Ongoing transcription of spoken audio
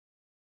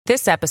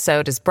This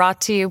episode is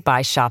brought to you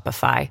by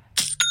Shopify.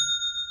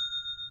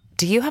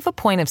 Do you have a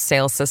point of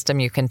sale system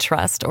you can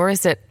trust, or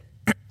is it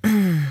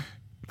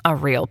a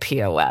real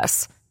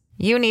POS?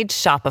 You need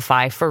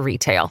Shopify for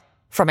retail.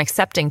 From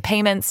accepting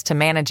payments to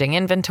managing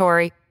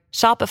inventory,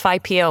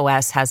 Shopify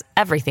POS has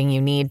everything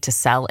you need to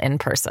sell in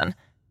person.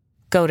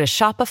 Go to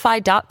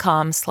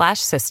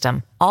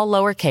shopify.com/system, all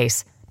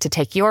lowercase, to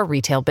take your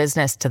retail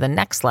business to the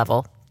next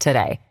level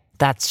today.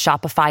 That's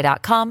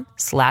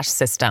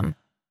shopify.com/system.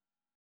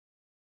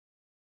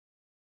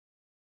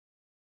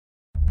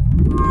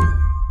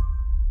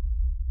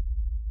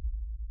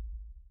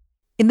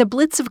 In the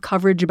blitz of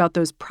coverage about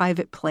those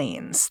private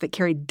planes that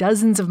carried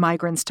dozens of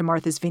migrants to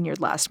Martha's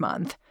Vineyard last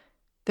month,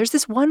 there's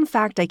this one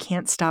fact I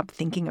can't stop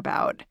thinking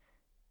about.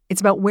 It's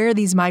about where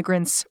these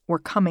migrants were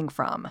coming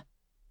from.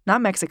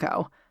 Not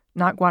Mexico,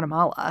 not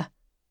Guatemala,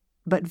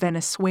 but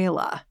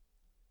Venezuela.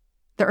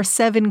 There are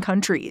 7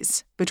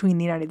 countries between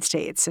the United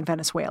States and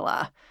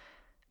Venezuela.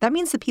 That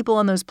means the people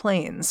on those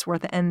planes were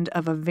at the end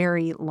of a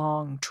very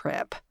long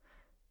trip.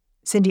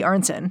 Cindy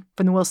Arnson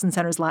from the Wilson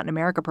Center's Latin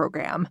America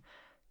program,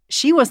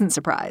 she wasn't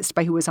surprised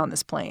by who was on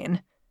this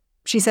plane.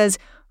 She says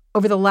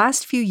over the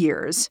last few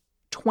years,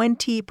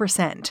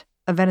 20%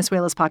 of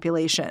Venezuela's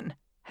population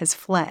has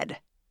fled.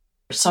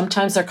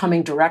 Sometimes they're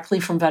coming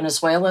directly from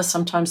Venezuela.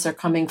 Sometimes they're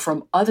coming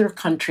from other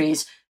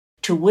countries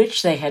to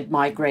which they had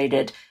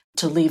migrated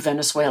to leave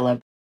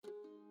Venezuela.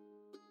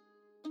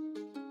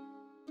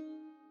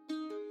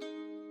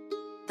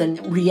 The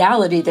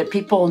reality that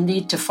people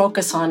need to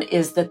focus on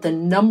is that the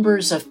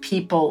numbers of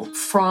people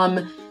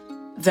from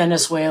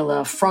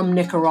Venezuela, from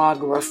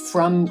Nicaragua,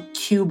 from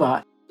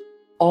Cuba,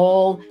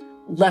 all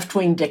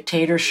left-wing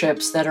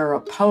dictatorships that are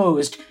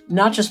opposed,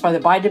 not just by the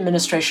Biden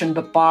administration,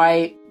 but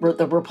by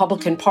the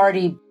Republican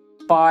Party,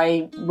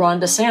 by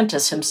Ron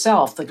DeSantis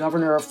himself, the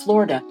governor of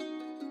Florida.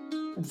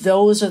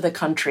 Those are the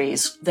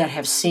countries that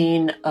have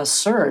seen a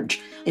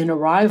surge in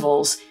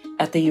arrivals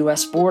at the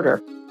U.S.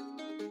 border.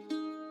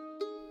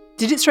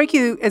 Did it strike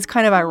you as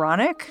kind of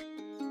ironic?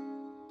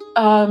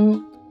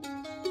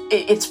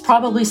 It's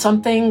probably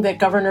something that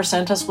Governor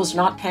DeSantis was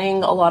not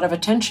paying a lot of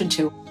attention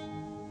to.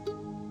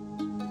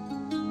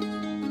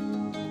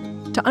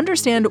 To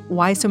understand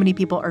why so many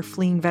people are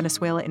fleeing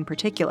Venezuela in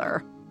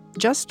particular,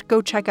 just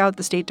go check out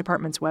the State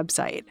Department's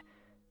website.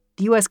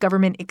 The U.S.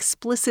 government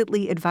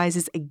explicitly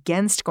advises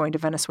against going to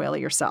Venezuela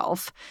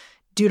yourself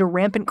due to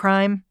rampant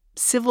crime,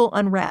 civil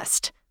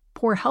unrest,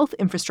 poor health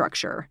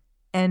infrastructure,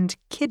 and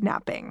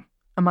kidnapping,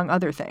 among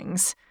other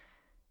things.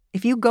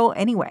 If you go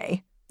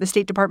anyway, the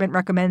State Department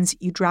recommends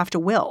you draft a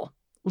will,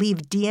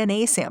 leave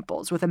DNA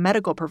samples with a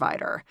medical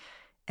provider,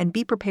 and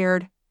be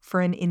prepared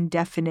for an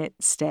indefinite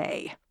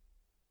stay.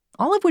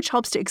 All of which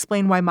helps to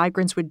explain why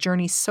migrants would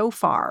journey so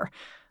far,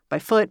 by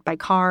foot, by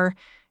car,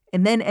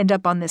 and then end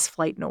up on this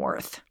flight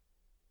north.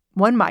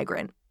 One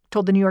migrant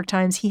told the New York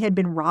Times he had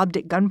been robbed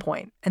at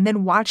gunpoint and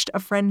then watched a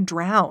friend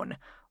drown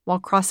while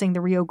crossing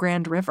the Rio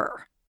Grande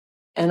River.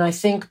 And I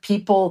think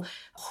people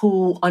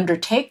who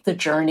undertake the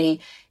journey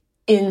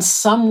in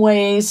some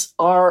ways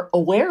are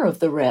aware of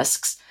the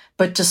risks,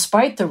 but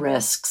despite the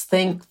risks,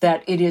 think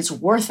that it is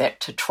worth it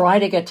to try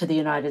to get to the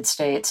United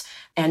States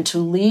and to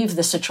leave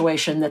the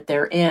situation that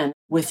they're in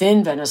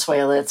within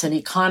Venezuela. It's an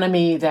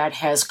economy that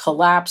has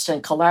collapsed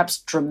and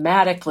collapsed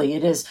dramatically.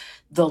 It is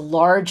the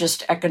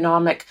largest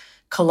economic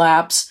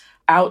collapse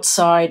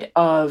outside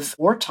of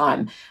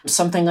wartime,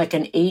 something like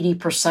an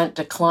 80%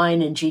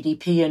 decline in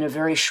GDP in a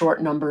very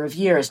short number of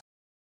years.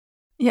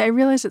 Yeah, I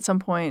realized at some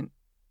point,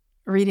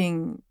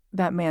 reading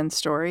that man's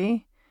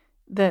story,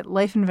 that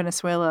life in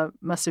Venezuela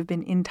must have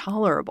been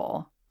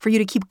intolerable for you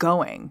to keep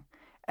going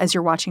as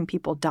you're watching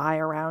people die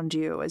around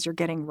you, as you're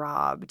getting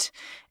robbed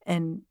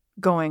and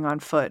going on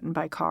foot and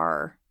by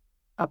car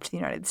up to the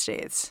United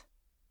States.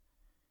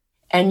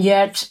 And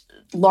yet,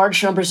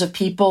 large numbers of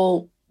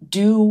people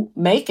do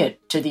make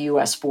it to the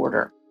U.S.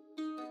 border.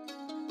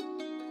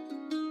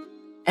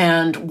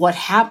 And what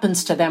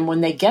happens to them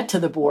when they get to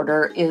the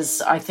border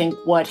is, I think,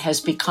 what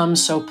has become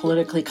so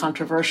politically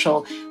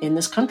controversial in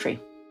this country.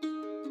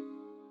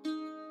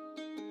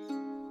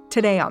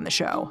 Today on the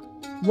show,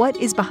 what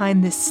is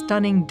behind this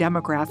stunning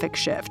demographic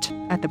shift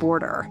at the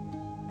border?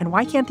 And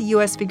why can't the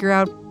U.S. figure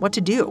out what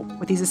to do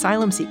with these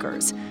asylum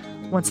seekers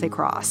once they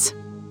cross?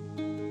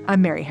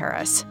 I'm Mary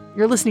Harris.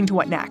 You're listening to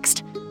What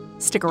Next?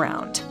 Stick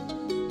around.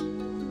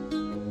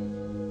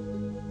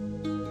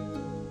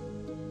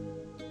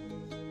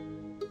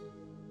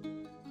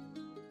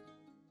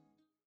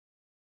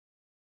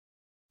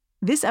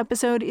 This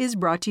episode is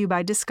brought to you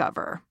by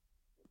Discover.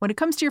 When it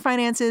comes to your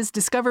finances,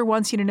 Discover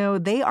wants you to know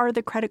they are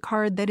the credit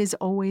card that is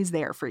always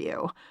there for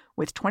you.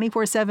 With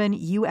 24/7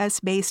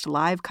 U.S.-based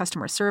live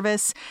customer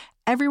service,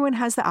 everyone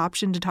has the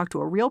option to talk to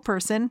a real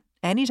person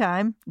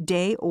anytime,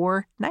 day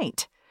or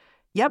night.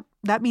 Yep,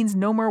 that means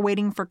no more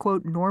waiting for,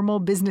 quote, normal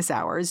business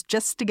hours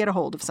just to get a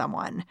hold of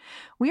someone.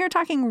 We are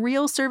talking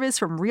real service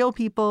from real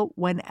people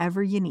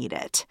whenever you need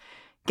it.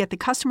 Get the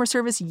customer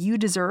service you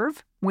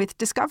deserve with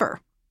Discover.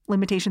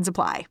 Limitations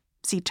apply.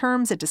 See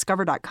terms at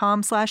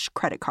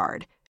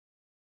discover.com/creditcard.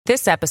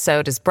 This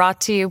episode is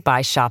brought to you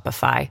by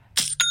Shopify.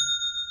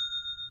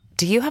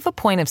 Do you have a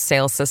point of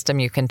sale system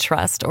you can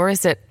trust, or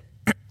is it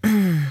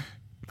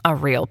a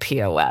real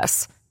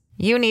POS?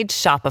 You need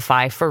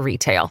Shopify for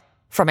retail.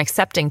 From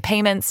accepting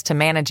payments to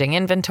managing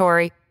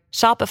inventory,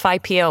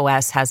 Shopify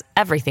POS has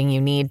everything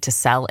you need to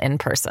sell in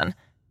person.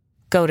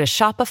 Go to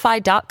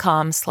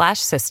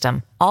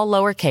shopify.com/system, all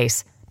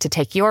lowercase, to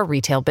take your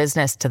retail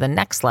business to the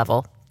next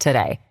level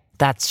today.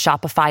 That's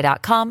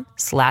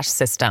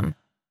shopify.com/system.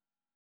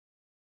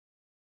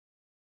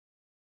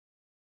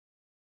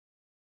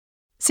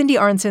 Cindy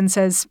Arnson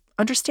says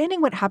understanding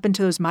what happened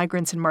to those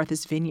migrants in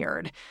Martha's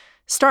Vineyard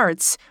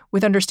starts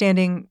with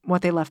understanding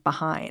what they left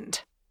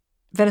behind.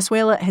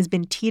 Venezuela has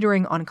been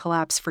teetering on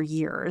collapse for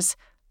years,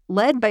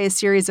 led by a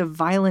series of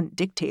violent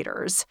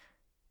dictators.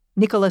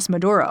 Nicolas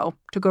Maduro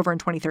took over in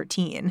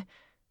 2013,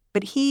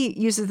 but he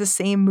uses the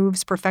same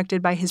moves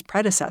perfected by his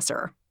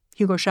predecessor,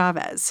 Hugo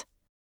Chavez.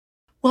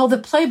 Well, the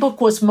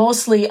playbook was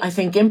mostly, I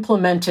think,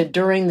 implemented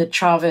during the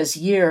Chavez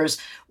years,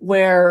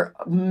 where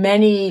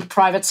many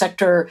private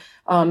sector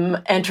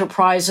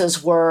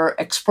enterprises were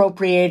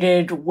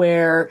expropriated,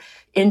 where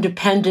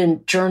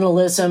independent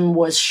journalism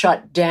was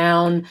shut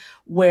down,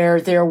 where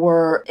there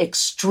were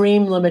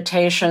extreme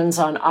limitations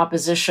on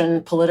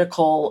opposition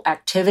political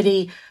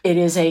activity. It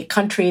is a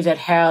country that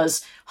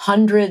has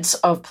hundreds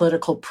of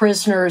political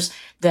prisoners,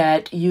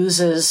 that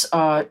uses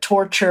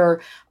torture,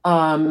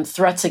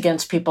 threats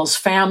against people's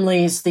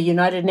families. The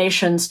United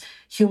Nations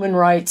Human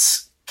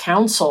Rights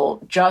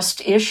Council just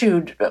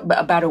issued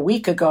about a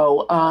week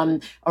ago,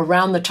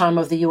 around the time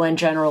of the UN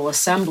General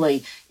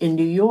Assembly in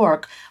New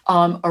York,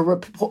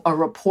 a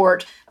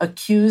report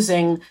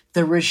accusing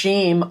the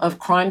regime of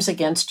crimes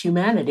against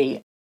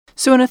humanity.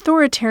 So an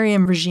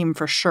authoritarian regime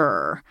for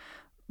sure,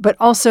 but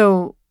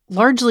also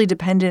largely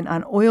dependent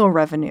on oil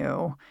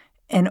revenue,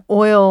 and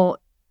oil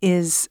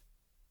is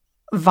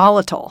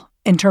volatile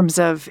in terms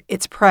of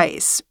its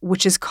price,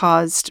 which has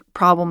caused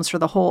problems for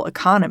the whole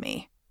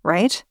economy,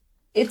 right?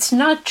 It's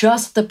not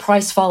just the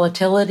price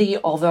volatility,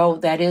 although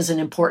that is an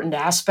important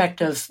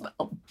aspect of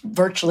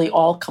virtually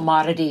all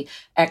commodity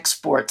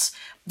exports.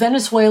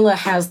 Venezuela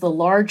has the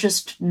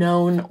largest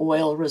known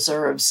oil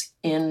reserves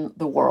in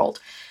the world.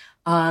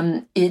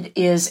 It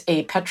is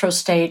a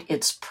petrostate.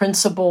 Its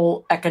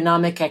principal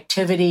economic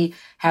activity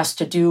has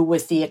to do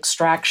with the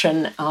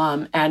extraction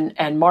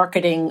and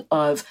marketing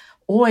of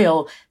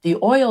oil. The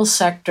oil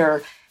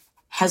sector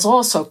has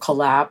also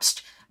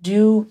collapsed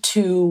due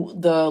to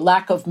the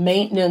lack of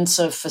maintenance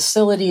of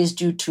facilities,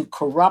 due to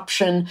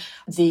corruption,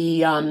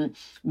 the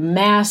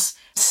mass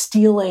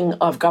stealing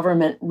of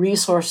government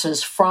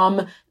resources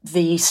from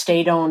the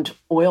state-owned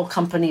oil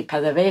company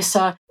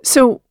PDVSA.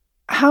 So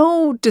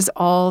how does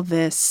all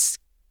this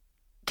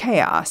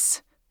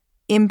chaos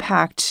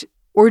impact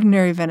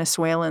ordinary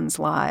Venezuelans'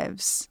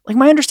 lives? Like,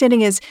 my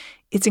understanding is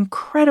it's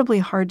incredibly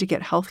hard to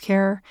get health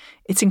care.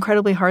 It's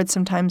incredibly hard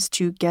sometimes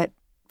to get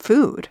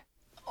food.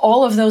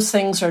 All of those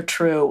things are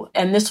true.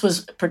 And this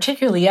was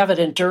particularly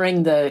evident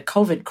during the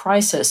COVID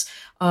crisis,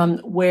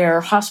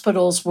 where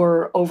hospitals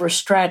were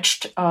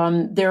overstretched.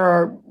 There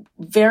are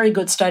very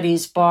good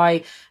studies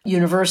by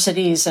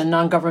universities and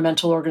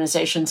non-governmental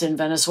organizations in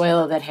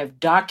Venezuela that have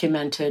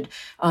documented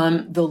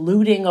the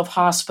looting of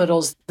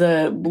hospitals,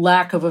 the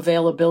lack of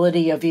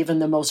availability of even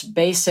the most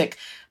basic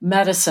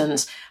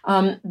medicines.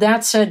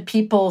 That said,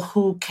 people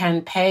who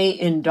can pay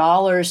in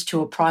dollars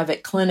to a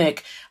private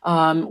clinic,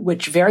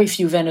 which very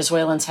few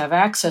Venezuelans have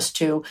access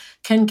to,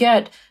 can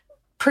get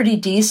pretty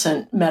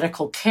decent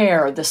medical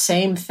care. The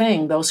same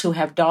thing, those who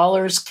have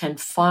dollars can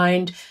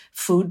find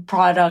food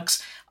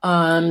products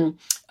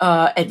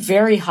at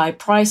very high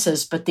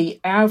prices, but the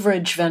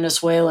average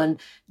Venezuelan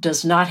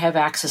does not have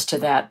access to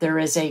that. There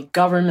is a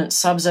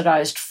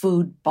government-subsidized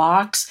food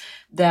box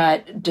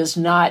that does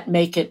not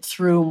make it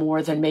through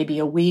more than maybe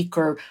a week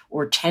or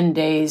 10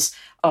 days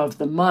of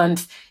the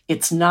month.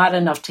 It's not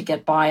enough to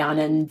get by on,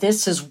 and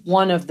this is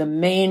one of the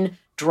main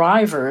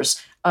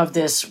drivers of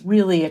this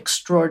really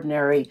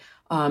extraordinary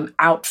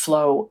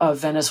outflow of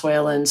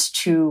Venezuelans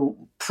to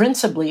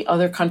principally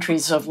other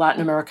countries of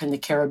Latin America and the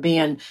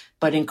Caribbean,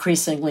 but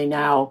increasingly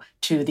now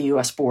to the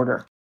U.S.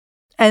 border.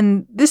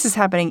 And this is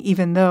happening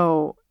even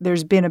though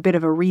there's been a bit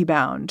of a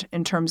rebound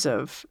in terms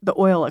of the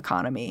oil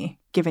economy,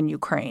 given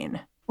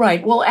Ukraine.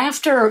 Right. Well,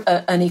 after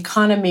an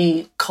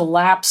economy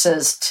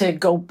collapses, to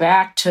go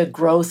back to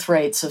growth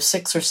rates of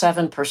 6 or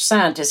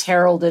 7% is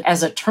heralded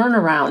as a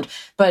turnaround.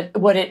 But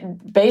what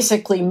it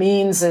basically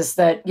means is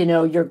that,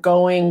 you're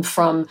going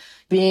from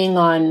being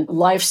on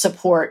life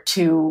support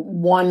to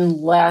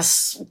one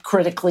less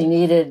critically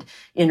needed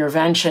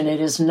intervention.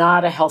 It is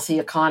not a healthy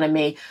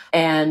economy.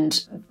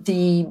 And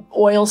the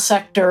oil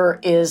sector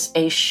is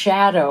a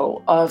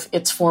shadow of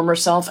its former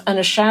self and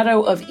a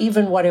shadow of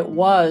even what it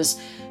was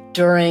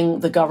during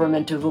the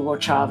government of Hugo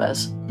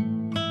Chavez.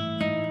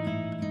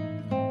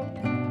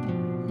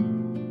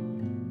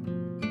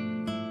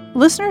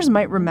 Listeners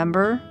might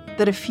remember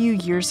that a few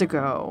years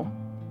ago,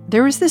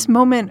 there was this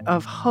moment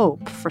of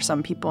hope for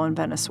some people in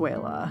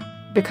Venezuela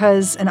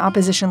because an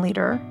opposition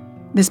leader,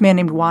 this man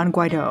named Juan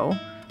Guaido,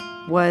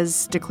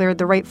 was declared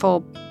the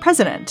rightful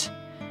president.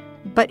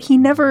 But he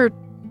never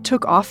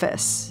took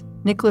office.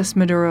 Nicolas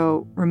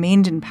Maduro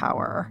remained in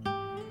power.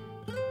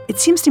 It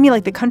seems to me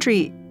like the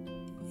country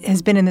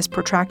has been in this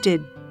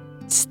protracted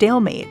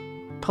stalemate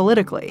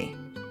politically.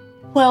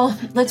 Well,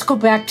 let's go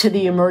back to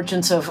the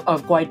emergence of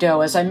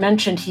Guaido. As I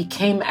mentioned, he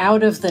came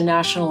out of the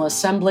National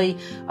Assembly,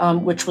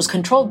 which was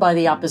controlled by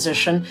the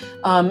opposition,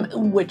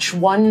 which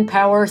won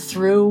power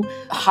through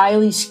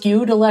highly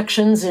skewed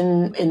elections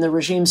in the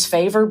regime's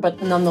favor,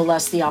 but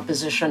nonetheless the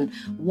opposition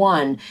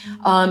won.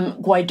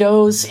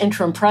 Guaido's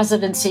interim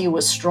presidency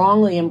was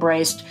strongly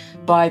embraced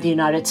by the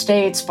United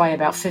States, by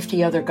about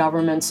 50 other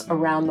governments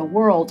around the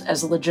world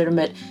as a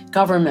legitimate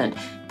government.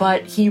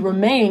 But he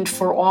remained,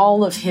 for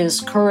all of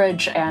his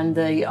courage and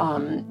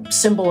the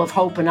symbol of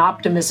hope and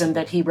optimism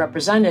that he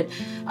represented,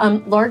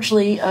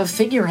 largely a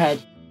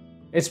figurehead.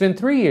 It's been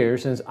 3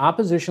 years since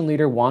opposition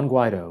leader Juan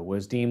Guaido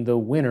was deemed the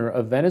winner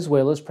of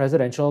Venezuela's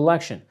presidential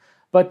election.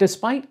 But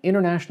despite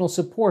international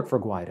support for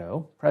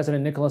Guaido,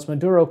 President Nicolas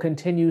Maduro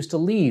continues to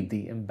lead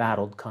the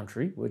embattled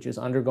country, which is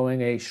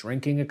undergoing a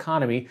shrinking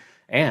economy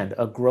and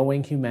a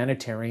growing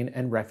humanitarian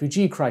and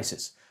refugee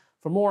crisis.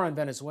 For more on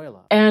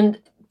Venezuela. And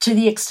to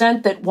the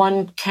extent that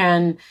one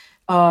can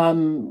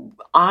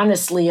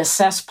honestly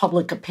assess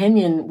public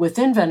opinion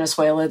within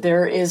Venezuela,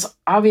 there is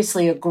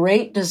obviously a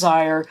great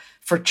desire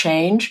for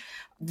change.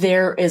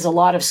 There is a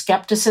lot of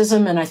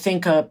skepticism and I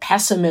think a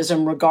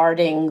pessimism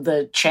regarding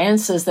the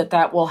chances that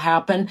that will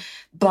happen.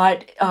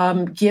 But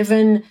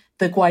given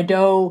the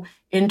Guaido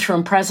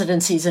interim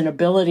presidency's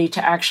inability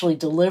to actually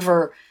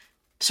deliver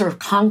sort of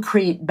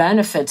concrete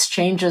benefits,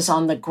 changes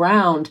on the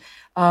ground,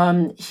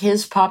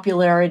 his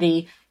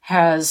popularity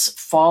has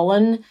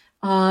fallen,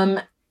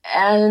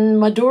 and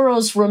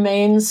Maduro's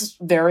remains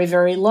very,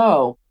 very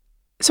low.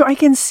 So I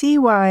can see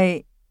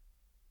why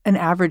an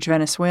average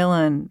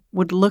Venezuelan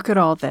would look at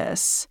all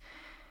this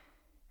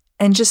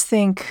and just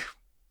think,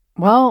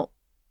 well,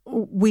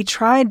 we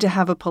tried to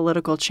have a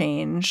political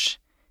change.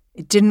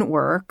 It didn't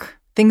work.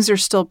 Things are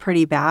still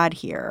pretty bad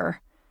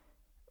here.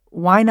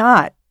 Why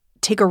not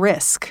take a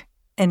risk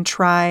and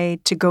try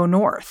to go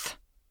north?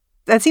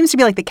 That seems to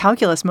be like the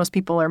calculus most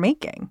people are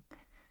making.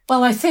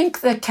 Well, I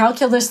think the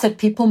calculus that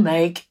people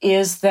make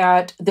is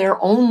that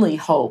their only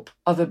hope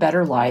of a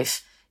better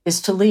life is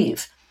to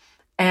leave.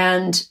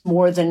 And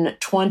more than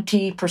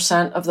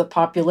 20% of the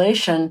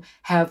population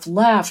have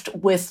left,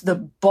 with the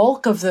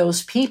bulk of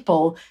those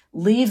people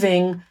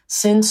leaving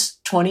since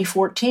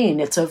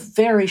 2014. It's a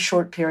very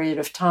short period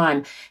of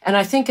time. And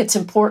I think it's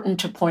important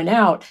to point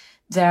out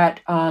that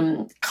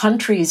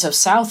countries of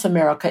South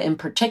America in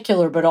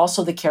particular, but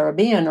also the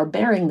Caribbean, are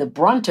bearing the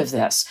brunt of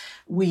this.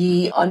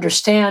 We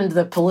understand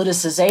the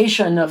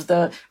politicization of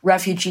the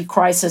refugee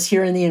crisis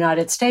here in the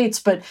United States,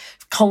 but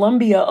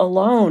Colombia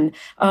alone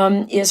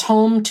is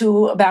home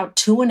to about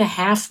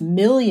 2.5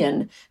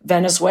 million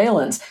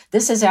Venezuelans.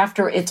 This is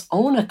after its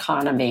own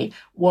economy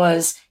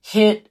was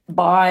hit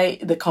by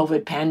the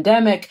COVID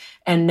pandemic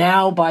and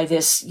now by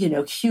this,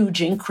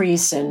 huge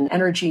increase in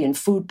energy and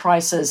food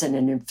prices and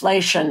in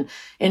inflation,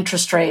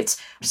 interest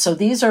rates. So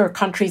these are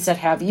countries that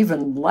have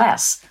even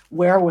less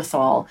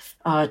wherewithal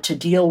to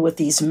deal with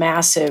these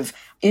massive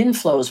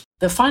inflows.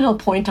 The final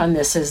point on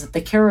this is that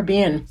the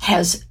Caribbean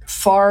has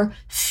far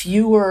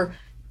fewer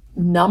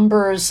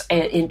numbers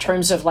in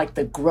terms of like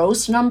the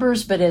gross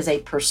numbers, but as a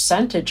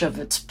percentage of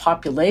its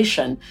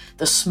population,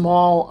 the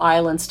small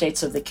island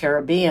states of the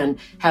Caribbean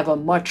have a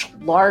much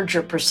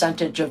larger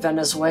percentage of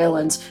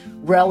Venezuelans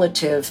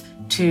relative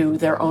to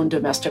their own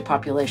domestic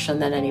population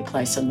than any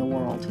place in the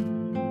world.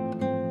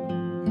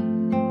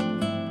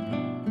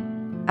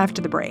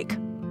 After the break,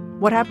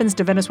 what happens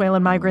to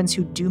Venezuelan migrants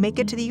who do make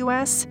it to the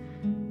U.S.?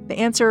 The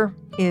answer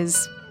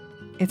is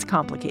it's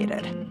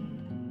complicated.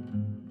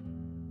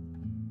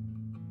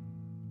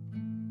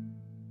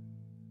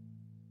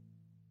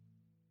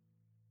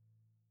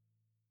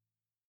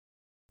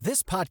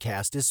 This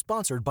podcast is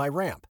sponsored by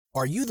Ramp.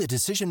 Are you the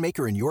decision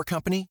maker in your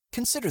company?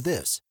 Consider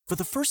this. For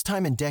the first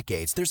time in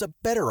decades, there's a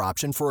better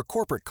option for a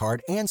corporate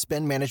card and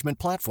spend management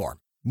platform.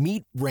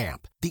 Meet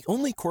Ramp, the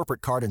only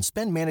corporate card and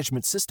spend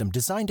management system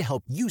designed to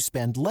help you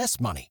spend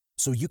less money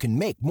so you can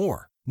make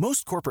more.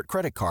 Most corporate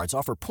credit cards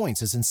offer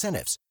points as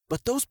incentives,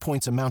 but those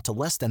points amount to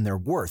less than their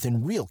worth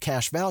in real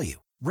cash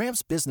value.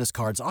 Ramp's business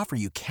cards offer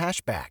you cash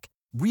back,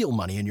 real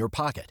money in your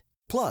pocket.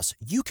 Plus,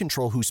 you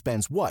control who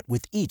spends what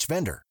with each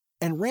vendor.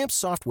 And Ramp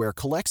software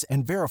collects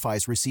and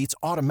verifies receipts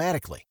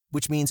automatically,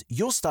 which means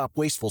you'll stop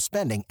wasteful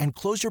spending and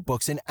close your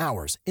books in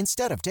hours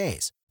instead of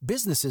days.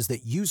 Businesses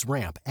that use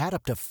Ramp add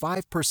up to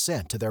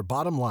 5% to their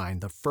bottom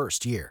line the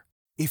first year.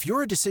 If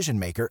you're a decision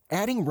maker,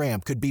 adding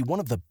Ramp could be one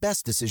of the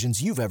best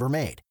decisions you've ever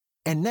made.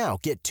 And now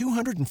get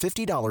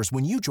 $250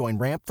 when you join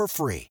Ramp for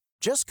free.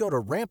 Just go to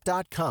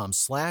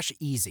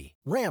ramp.com/easy.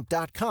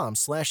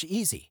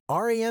 Ramp.com/easy.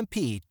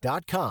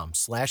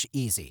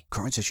 RAMP.com/easy.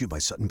 Cards issued by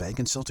Sutton Bank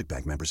and Celtic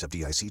Bank, members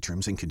FDIC.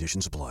 Terms and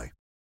conditions apply.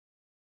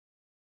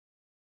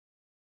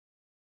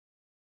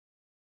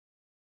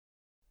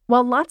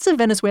 While lots of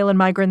Venezuelan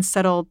migrants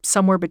settle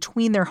somewhere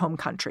between their home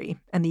country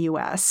and the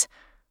U.S.,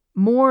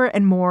 more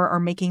and more are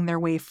making their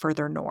way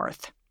further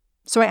north.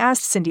 So I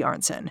asked Cindy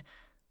Arntzen,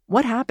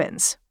 what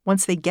happens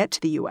once they get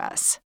to the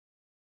U.S.?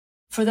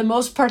 For the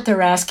most part,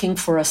 they're asking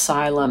for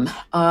asylum.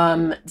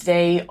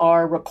 They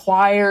are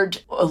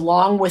required,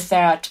 along with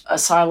that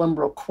asylum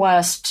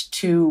request,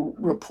 to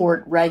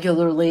report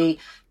regularly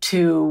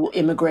to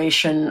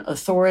immigration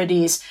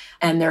authorities,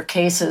 and their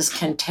cases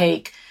can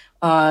take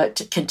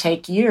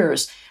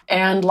years.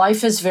 And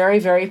life is very,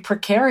 very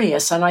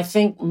precarious, and I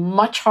think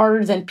much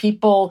harder than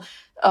people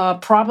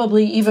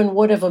probably even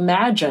would have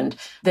imagined.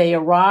 They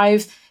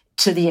arrive,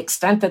 to the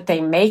extent that they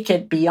make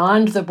it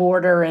beyond the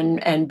border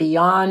and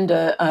beyond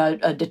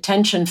a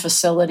detention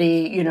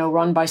facility,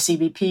 run by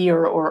CBP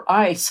or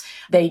ICE,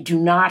 they do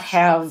not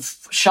have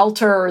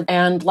shelter,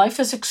 and life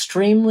is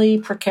extremely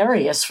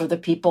precarious for the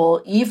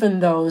people, even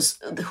those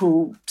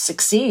who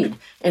succeed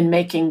in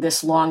making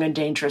this long and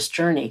dangerous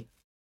journey.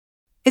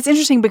 It's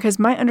interesting because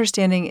my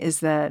understanding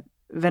is that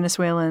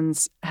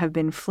Venezuelans have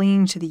been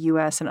fleeing to the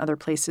U.S. and other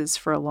places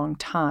for a long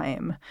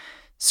time.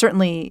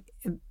 Certainly,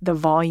 the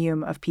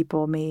volume of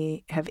people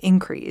may have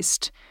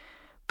increased,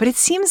 but it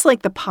seems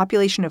like the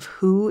population of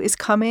who is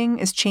coming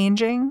is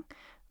changing.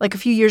 Like a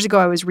few years ago,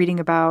 I was reading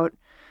about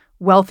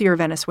wealthier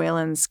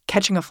Venezuelans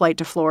catching a flight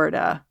to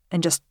Florida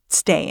and just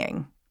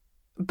staying.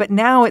 But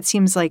now it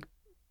seems like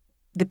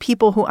the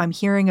people who I'm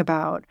hearing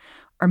about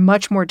are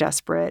much more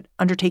desperate,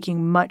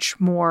 undertaking much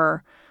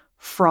more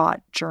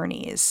fraught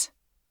journeys.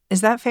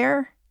 Is that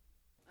fair?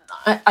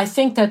 I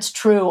think that's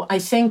true. I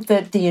think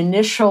that the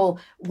initial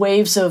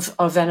waves of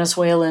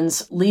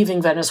Venezuelans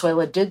leaving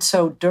Venezuela did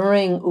so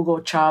during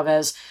Hugo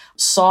Chavez,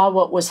 saw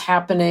what was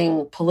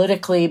happening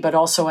politically, but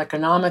also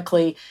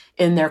economically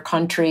in their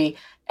country,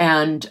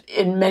 and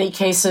in many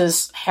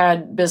cases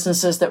had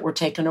businesses that were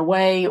taken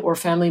away or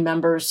family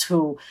members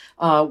who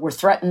were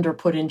threatened or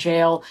put in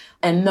jail.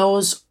 And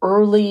those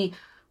early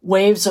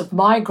waves of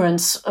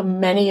migrants,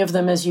 many of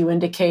them, as you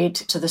indicate,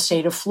 to the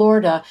state of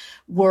Florida,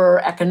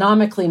 were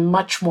economically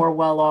much more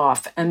well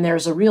off. And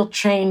there's a real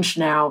change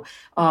now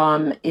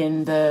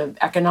in the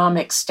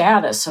economic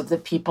status of the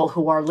people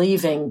who are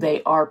leaving.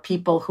 They are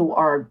people who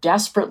are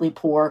desperately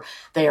poor.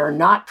 They are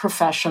not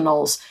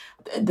professionals.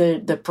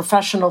 The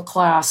professional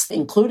class,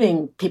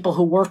 including people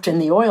who worked in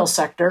the oil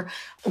sector,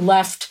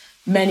 left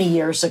many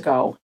years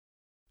ago.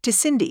 To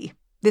Cindy,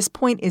 this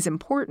point is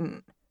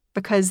important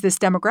because this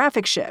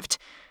demographic shift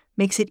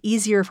makes it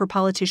easier for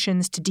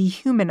politicians to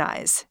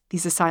dehumanize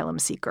these asylum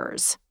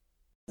seekers.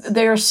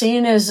 They are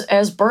seen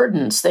as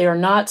burdens. They are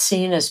not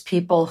seen as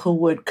people who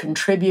would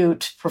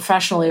contribute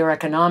professionally or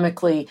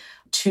economically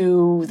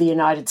to the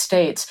United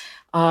States.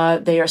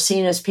 They are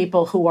seen as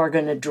people who are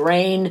going to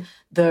drain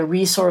the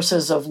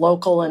resources of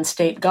local and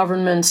state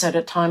governments at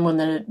a time when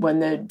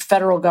the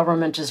federal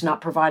government is not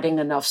providing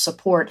enough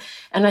support.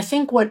 And I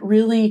think what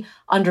really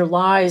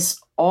underlies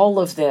all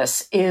of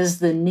this is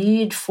the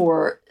need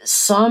for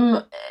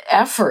some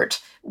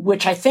effort,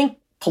 which I think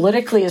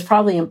politically is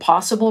probably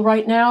impossible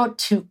right now,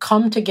 to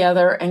come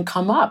together and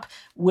come up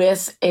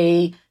with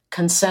a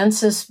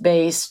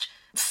consensus-based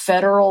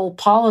federal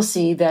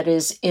policy that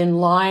is in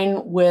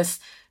line with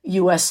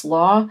U.S.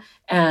 law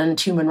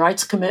and human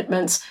rights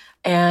commitments,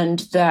 and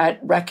that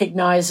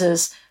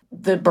recognizes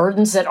the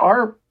burdens that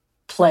are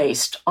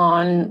placed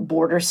on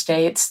border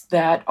states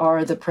that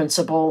are the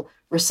principal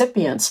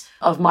recipients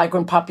of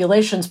migrant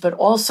populations, but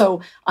also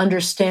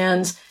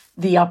understands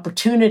the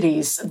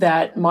opportunities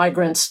that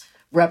migrants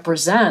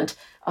represent.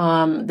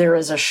 There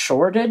is a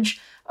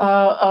shortage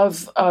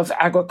of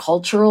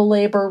agricultural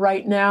labor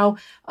right now.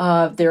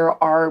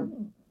 There are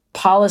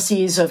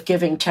policies of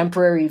giving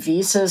temporary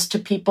visas to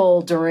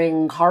people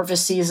during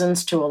harvest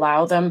seasons to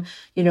allow them,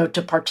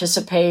 to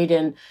participate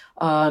in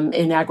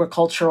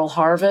agricultural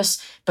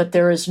harvests. But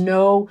there is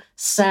no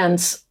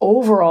sense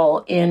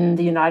overall in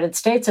the United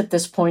States at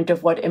this point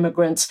of what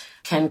immigrants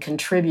can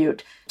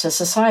contribute to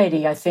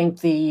society. I think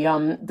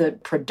the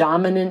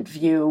predominant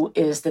view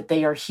is that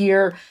they are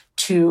here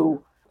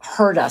to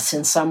hurt us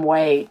in some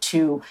way,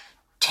 to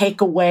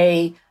take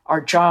away our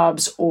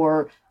jobs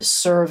or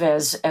serve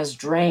as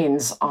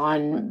drains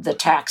on the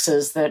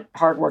taxes that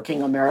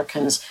hardworking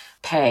Americans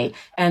pay.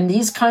 And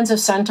these kinds of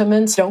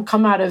sentiments don't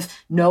come out of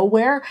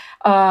nowhere.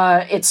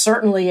 It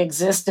certainly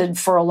existed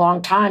for a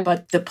long time,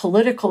 but the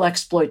political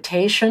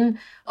exploitation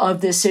of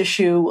this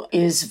issue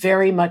is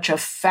very much a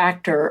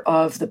factor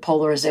of the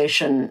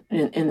polarization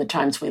in the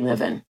times we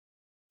live in.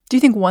 Do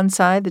you think one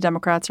side, the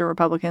Democrats or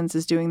Republicans,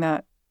 is doing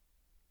that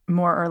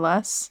more or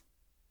less?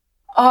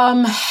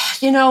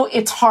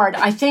 It's hard.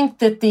 I think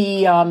that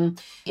the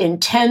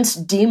intense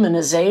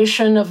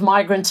demonization of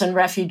migrants and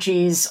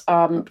refugees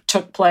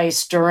took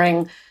place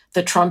during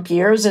the Trump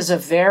years is a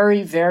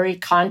very, very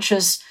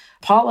conscious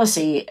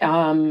policy.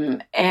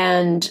 And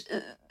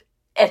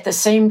at the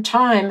same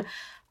time,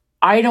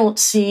 I don't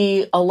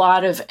see a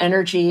lot of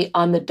energy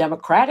on the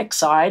Democratic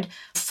side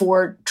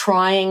for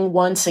trying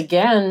once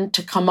again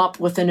to come up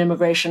with an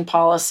immigration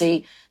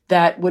policy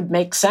that would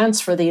make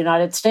sense for the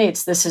United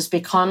States. This has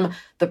become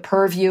the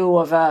purview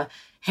of a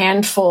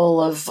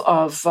handful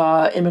of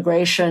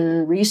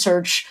immigration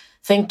research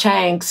think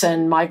tanks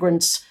and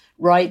migrants'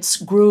 rights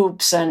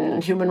groups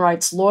and human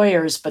rights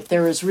lawyers, but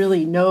there is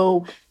really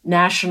no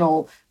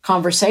national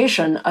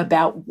conversation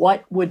about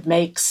what would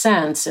make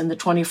sense in the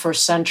 21st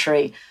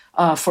century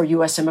for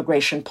U.S.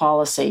 immigration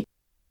policy.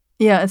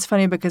 Yeah, it's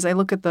funny because I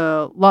look at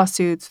the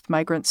lawsuits with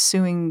migrants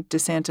suing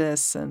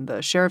DeSantis and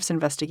the sheriff's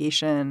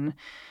investigation,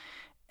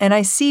 and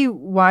I see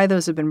why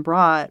those have been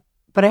brought.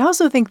 But I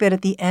also think that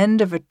at the end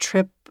of a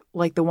trip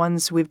like the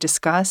ones we've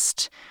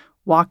discussed,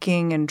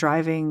 walking and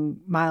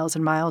driving miles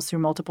and miles through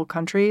multiple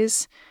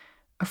countries,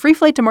 a free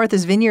flight to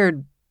Martha's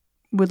Vineyard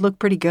would look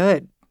pretty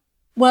good.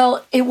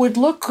 Well, it would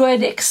look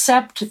good,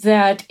 except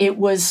that it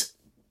was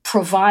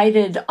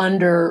provided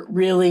under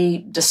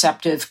really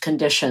deceptive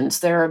conditions.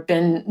 There have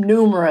been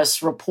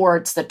numerous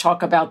reports that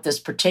talk about this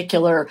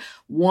particular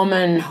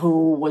woman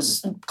who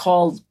was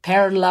called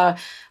Perla,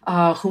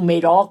 who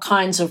made all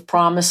kinds of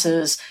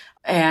promises,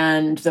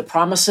 and the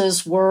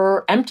promises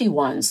were empty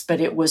ones,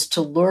 but it was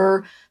to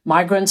lure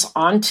migrants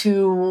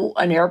onto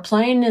an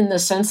airplane in the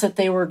sense that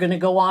they were going to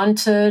go on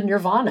to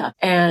Nirvana.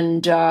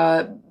 And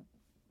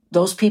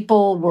those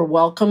people were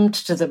welcomed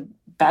to the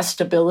best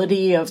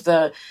ability of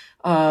the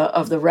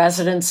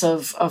residents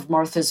of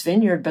Martha's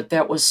Vineyard, but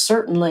that was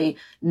certainly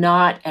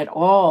not at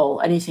all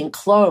anything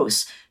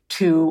close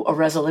to a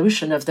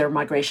resolution of their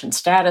migration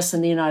status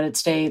in the United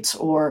States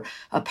or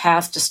a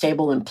path to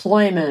stable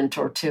employment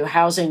or to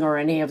housing or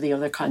any of the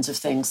other kinds of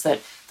things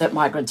that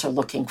migrants are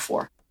looking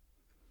for.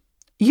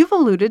 You've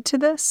alluded to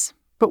this,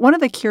 but one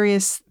of the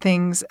curious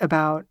things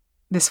about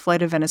this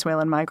flight of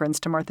Venezuelan migrants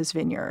to Martha's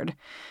Vineyard,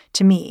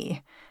 to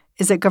me,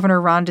 is that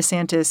Governor Ron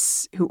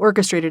DeSantis, who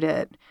orchestrated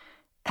it,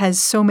 has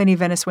so many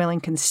Venezuelan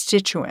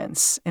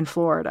constituents in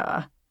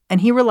Florida, and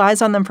he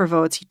relies on them for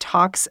votes. He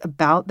talks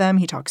about them.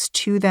 He talks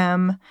to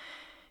them.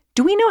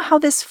 Do we know how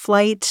this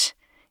flight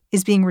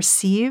is being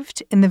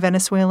received in the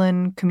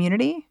Venezuelan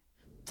community?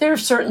 There have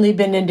certainly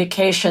been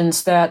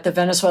indications that the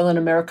Venezuelan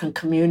American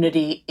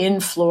community in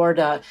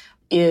Florida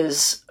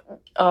is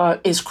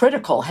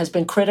critical, has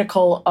been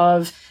critical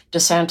of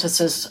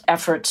DeSantis's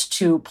efforts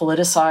to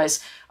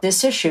politicize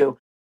this issue.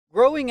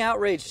 Growing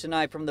outrage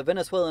tonight from the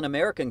Venezuelan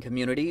American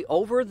community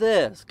over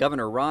this.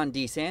 Governor Ron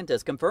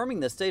DeSantis confirming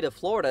the state of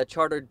Florida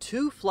chartered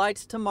 2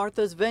 flights to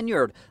Martha's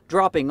Vineyard,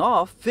 dropping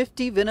off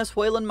 50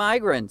 Venezuelan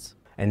migrants.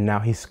 And now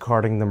he's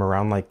carting them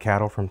around like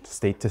cattle from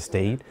state to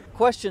state.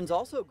 Questions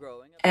also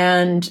growing.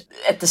 And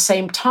at the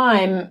same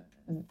time,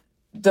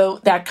 though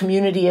that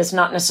community is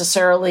not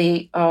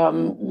necessarily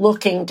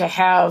looking to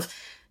have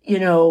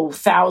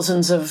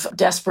thousands of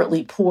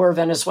desperately poor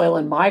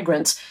Venezuelan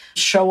migrants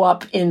show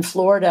up in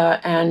Florida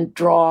and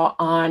draw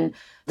on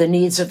the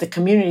needs of the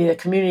community. The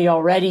community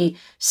already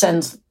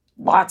sends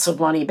lots of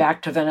money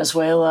back to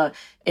Venezuela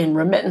in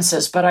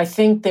remittances. But I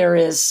think there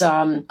is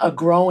a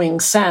growing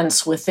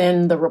sense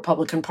within the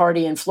Republican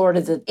Party in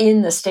Florida that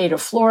in the state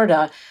of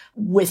Florida,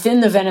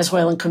 within the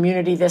Venezuelan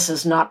community, this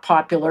is not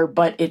popular,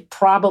 but it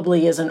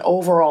probably is an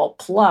overall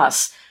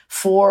plus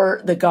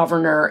for the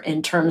governor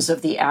in terms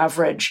of the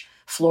average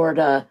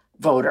Florida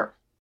voter.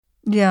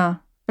 Yeah.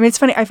 I mean, it's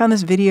funny. I found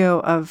this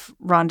video of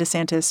Ron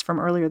DeSantis from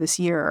earlier this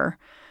year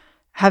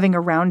having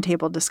a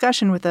roundtable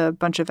discussion with a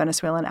bunch of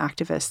Venezuelan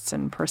activists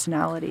and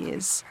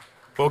personalities.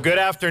 Well, good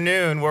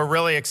afternoon. We're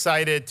really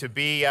excited to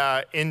be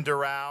in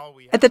Doral.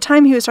 At the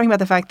time, he was talking about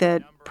the fact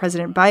that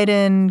President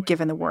Biden,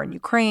 given the war in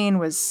Ukraine,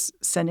 was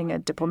sending a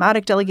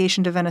diplomatic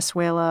delegation to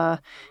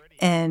Venezuela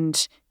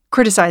and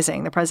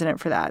criticizing the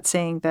president for that,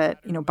 saying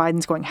that,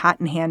 Biden's going hat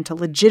in hand to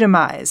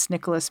legitimize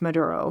Nicolas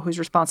Maduro, who's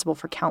responsible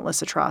for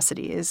countless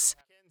atrocities.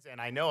 And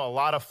I know a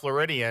lot of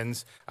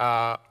Floridians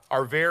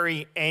are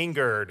very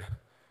angered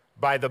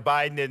by the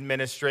Biden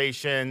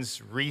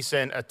administration's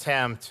recent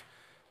attempt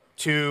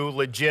to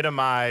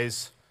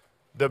legitimize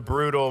the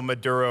brutal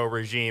Maduro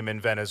regime in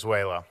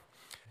Venezuela.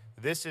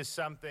 This is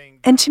something.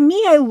 And to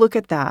me, I look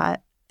at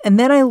that, and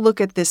then I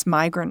look at this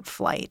migrant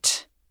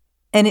flight,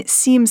 and it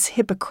seems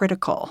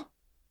hypocritical.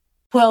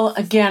 Well,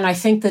 again, I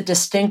think the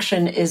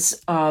distinction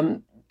is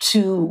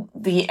to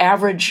the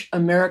average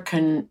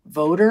American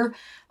voter,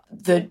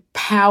 the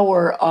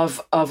power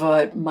of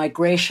a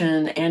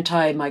migration,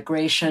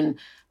 anti-migration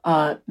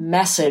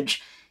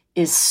message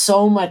is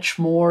so much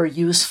more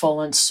useful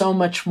and so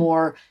much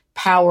more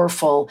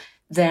powerful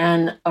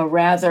than a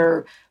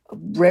rather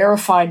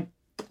rarefied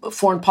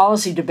foreign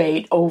policy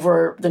debate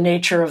over the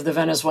nature of the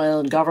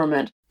Venezuelan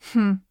government.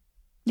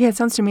 Yeah, it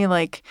sounds to me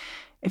like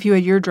if you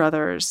had your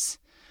druthers,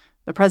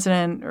 the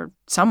president or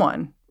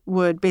someone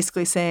would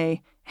basically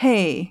say,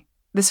 hey,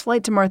 this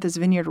flight to Martha's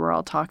Vineyard we're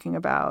all talking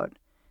about,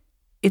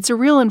 it's a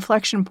real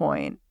inflection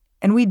point,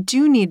 and we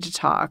do need to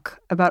talk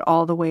about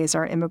all the ways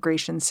our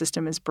immigration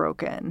system is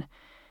broken,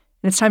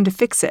 and it's time to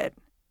fix it.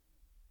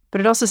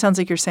 But it also sounds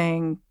like you're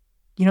saying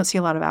you don't see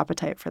a lot of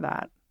appetite for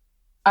that.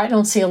 I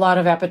don't see a lot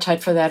of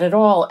appetite for that at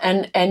all.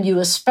 And you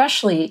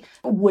especially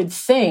would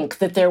think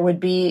that there would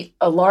be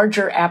a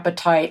larger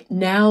appetite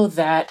now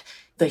that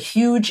the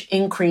huge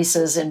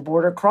increases in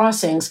border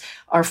crossings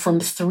are from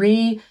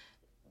 3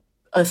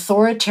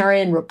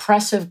 authoritarian,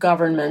 repressive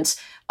governments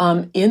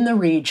in the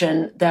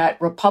region that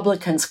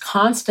Republicans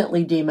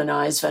constantly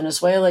demonize: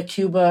 Venezuela,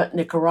 Cuba,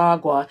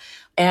 Nicaragua,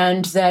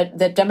 and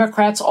that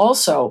Democrats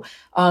also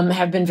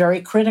have been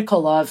very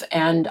critical of,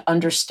 and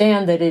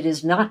understand that it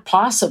is not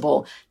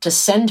possible to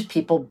send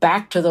people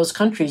back to those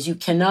countries. You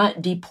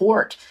cannot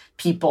deport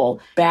people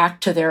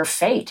back to their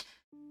fate.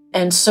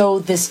 And so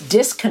this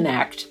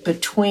disconnect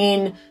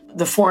between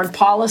the foreign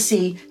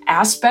policy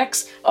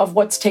aspects of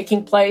what's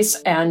taking place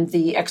and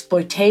the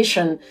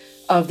exploitation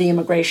of the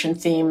immigration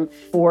theme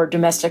for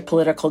domestic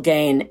political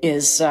gain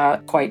is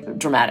quite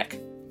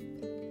dramatic.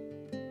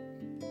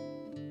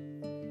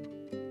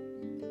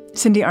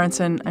 Cindy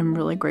Arntzen, I'm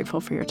really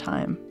grateful for your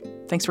time.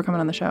 Thanks for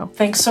coming on the show.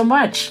 Thanks so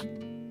much.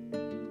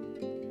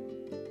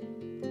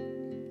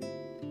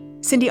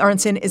 Cindy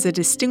Arntzen is a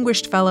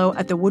distinguished fellow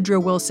at the Woodrow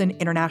Wilson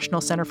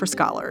International Center for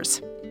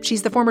Scholars.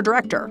 She's the former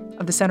director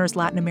of the center's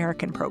Latin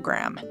American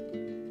program.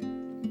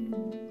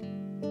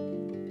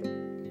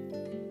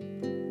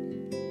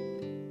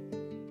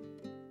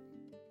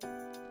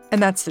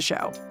 And that's the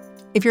show.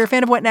 If you're a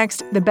fan of What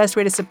Next, the best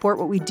way to support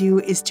what we do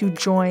is to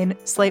join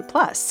Slate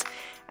Plus.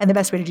 And the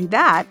best way to do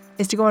that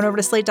is to go on over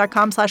to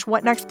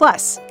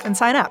slate.com/whatnextplus and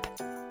sign up.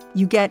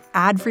 You get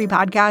ad-free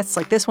podcasts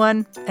like this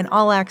one and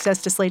all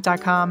access to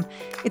slate.com.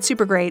 It's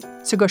super great,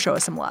 so go show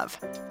us some love.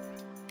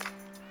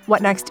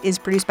 What Next is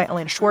produced by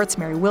Elena Schwartz,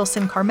 Mary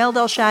Wilson, Carmel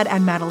Delshad,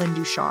 and Madeline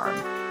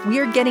Ducharme. We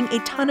are getting a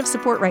ton of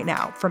support right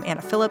now from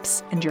Anna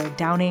Phillips and Jared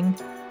Downing.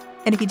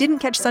 And if you didn't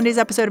catch Sunday's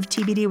episode of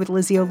TBD with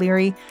Lizzie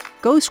O'Leary,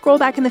 go scroll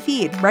back in the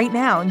feed right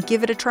now and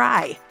give it a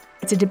try.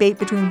 It's a debate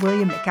between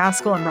William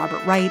McCaskill and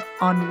Robert Wright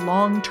on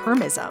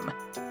long-termism.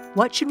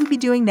 What should we be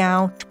doing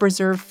now to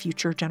preserve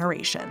future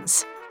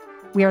generations?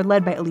 We are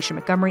led by Alicia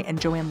Montgomery and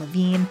Joanne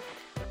Levine.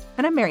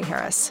 And I'm Mary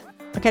Harris.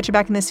 I'll catch you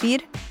back in this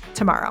feed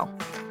tomorrow.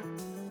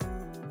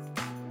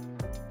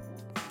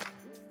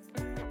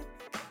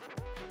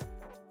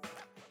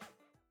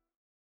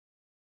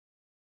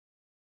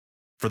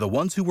 For the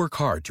ones who work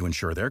hard to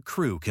ensure their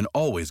crew can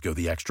always go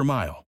the extra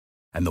mile,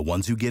 and the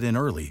ones who get in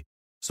early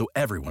so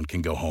everyone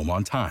can go home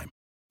on time,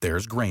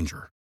 there's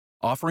Grainger,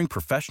 offering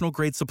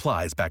professional-grade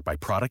supplies backed by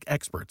product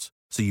experts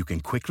so you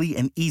can quickly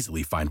and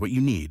easily find what you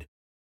need.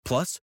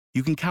 Plus,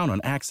 you can count on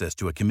access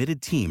to a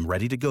committed team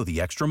ready to go the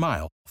extra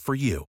mile for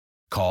you.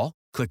 Call,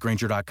 click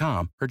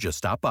Grainger.com, or just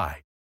stop by.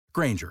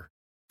 Grainger,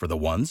 for the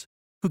ones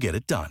who get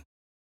it done.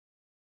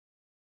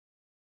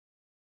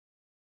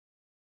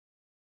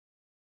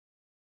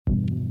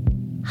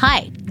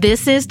 Hi,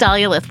 this is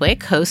Dahlia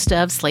Lithwick, host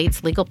of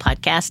Slate's legal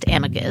podcast,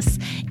 Amicus.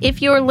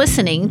 If you're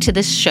listening to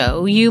this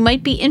show, you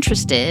might be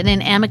interested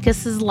in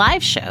Amicus's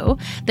live show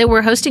that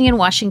we're hosting in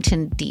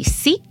Washington,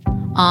 D.C.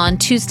 on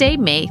Tuesday,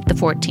 May the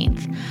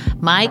 14th.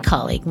 My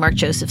colleague, Mark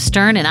Joseph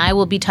Stern, and I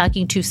will be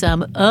talking to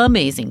some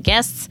amazing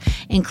guests,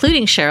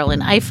 including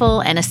Sherrilyn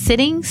Ifill and a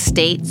sitting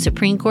state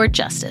Supreme Court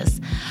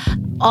justice,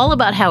 all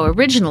about how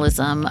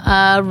originalism,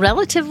 a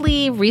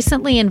relatively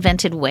recently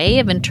invented way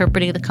of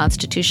interpreting the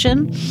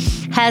Constitution,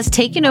 has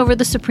taken over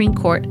the Supreme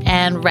Court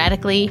and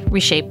radically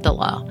reshaped the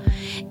law.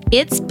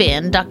 It's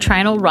been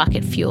doctrinal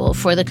rocket fuel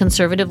for the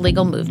conservative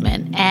legal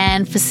movement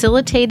and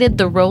facilitated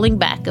the rolling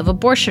back of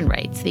abortion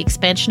rights, the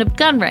expansion of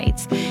gun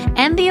rights,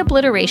 and the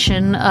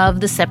obliteration of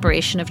the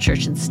separation of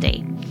church and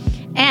state.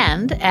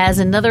 And as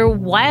another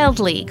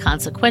wildly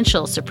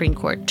consequential Supreme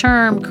Court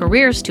term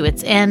careers to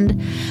its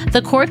end,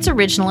 the court's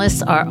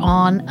originalists are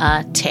on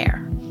a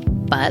tear.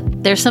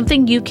 But there's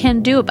something you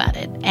can do about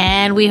it,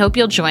 and we hope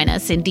you'll join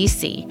us in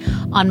D.C.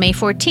 on May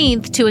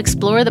 14th to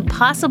explore the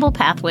possible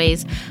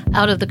pathways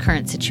out of the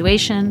current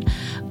situation.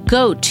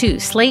 Go to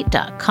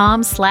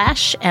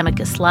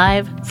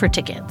slate.com/amicuslive for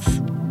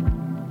tickets.